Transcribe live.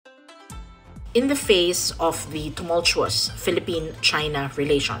In the face of the tumultuous Philippine-China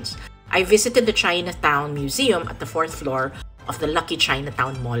relations, I visited the Chinatown Museum at the 4th floor of the Lucky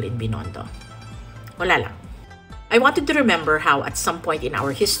Chinatown Mall in Binondo. Wala lang. I wanted to remember how at some point in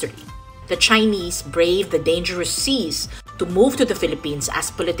our history, the Chinese braved the dangerous seas to move to the Philippines as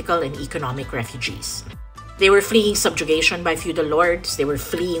political and economic refugees. They were fleeing subjugation by feudal lords, they were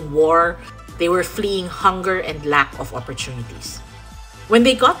fleeing war, they were fleeing hunger and lack of opportunities. When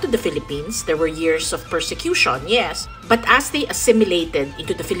they got to the Philippines, there were years of persecution, yes, but as they assimilated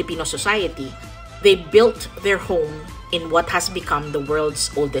into the Filipino society, they built their home in what has become the world's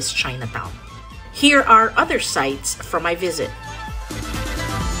oldest Chinatown. Here are other sights from my visit.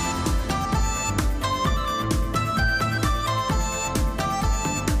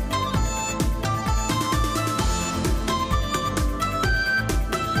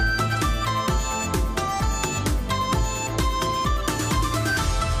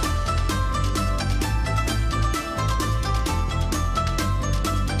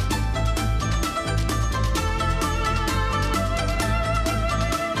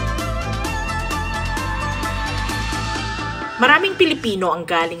 Maraming Pilipino ang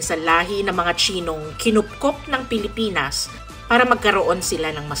galing sa lahi ng mga Tsinong kinupkop ng Pilipinas para magkaroon sila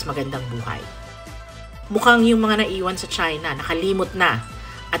ng mas magandang buhay. Mukhang yung mga naiwan sa China nakalimot na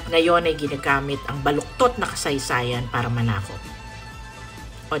at ngayon ay ginagamit ang baluktot na kasaysayan para manakot.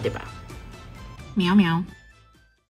 O diba? Meow meow.